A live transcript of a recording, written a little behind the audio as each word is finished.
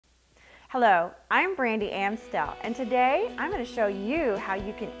Hello, I'm Brandy Amstel, and today I'm going to show you how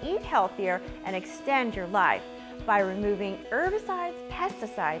you can eat healthier and extend your life by removing herbicides,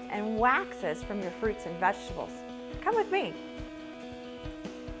 pesticides, and waxes from your fruits and vegetables. Come with me.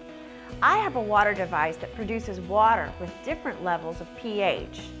 I have a water device that produces water with different levels of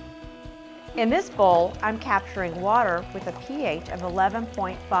pH. In this bowl, I'm capturing water with a pH of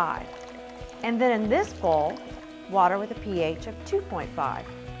 11.5. And then in this bowl, water with a pH of 2.5.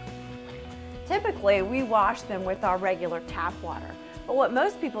 Typically, we wash them with our regular tap water, but what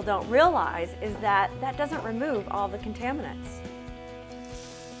most people don't realize is that that doesn't remove all the contaminants.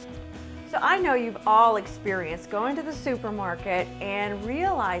 So I know you've all experienced going to the supermarket and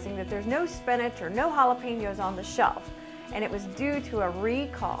realizing that there's no spinach or no jalapenos on the shelf, and it was due to a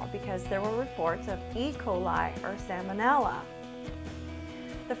recall because there were reports of E. coli or salmonella.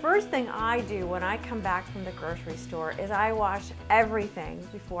 The first thing I do when I come back from the grocery store is I wash everything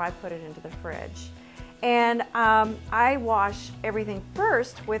before I put it into the fridge. And I wash everything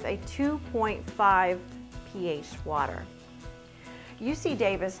first with a 2.5 pH water. UC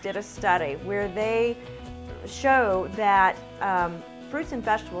Davis did a study where they show that fruits and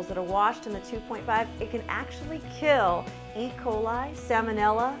vegetables that are washed in the 2.5, it can actually kill E. coli,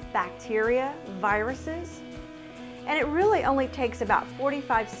 salmonella, bacteria, viruses. And it really only takes about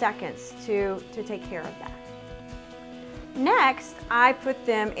 45 seconds to take care of that. Next, I put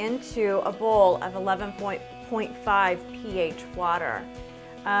them into a bowl of 11.5 pH water.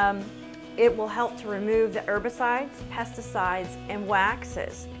 It will help to remove the herbicides, pesticides, and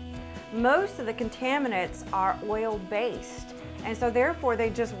waxes. Most of the contaminants are oil-based, and so therefore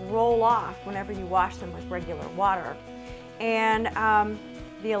they just roll off whenever you wash them with regular water. And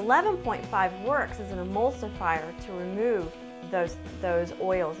the 11.5 works as an emulsifier to remove those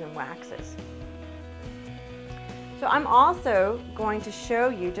oils and waxes. So I'm also going to show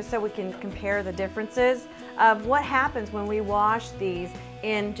you, just so we can compare the differences of what happens when we wash these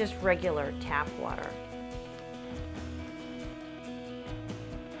in just regular tap water.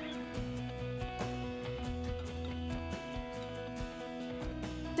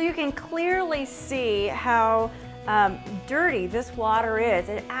 So you can clearly see how dirty this water is.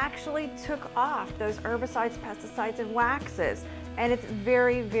 It actually took off those herbicides, pesticides, and waxes, and it's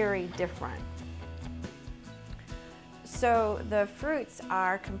very, very different. So the fruits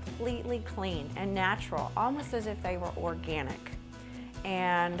are completely clean and natural, almost as if they were organic.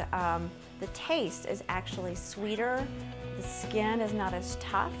 And the taste is actually sweeter, the skin is not as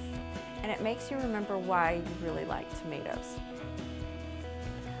tough, and it makes you remember why you really like tomatoes.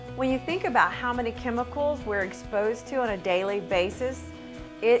 When you think about how many chemicals we're exposed to on a daily basis,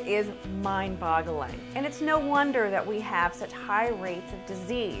 it is mind-boggling. And it's no wonder that we have such high rates of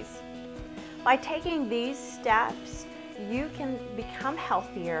disease. By taking these steps, you can become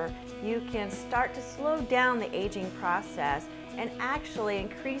healthier, you can start to slow down the aging process, and actually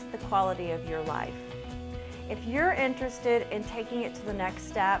increase the quality of your life. If you're interested in taking it to the next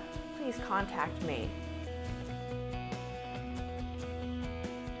step, please contact me.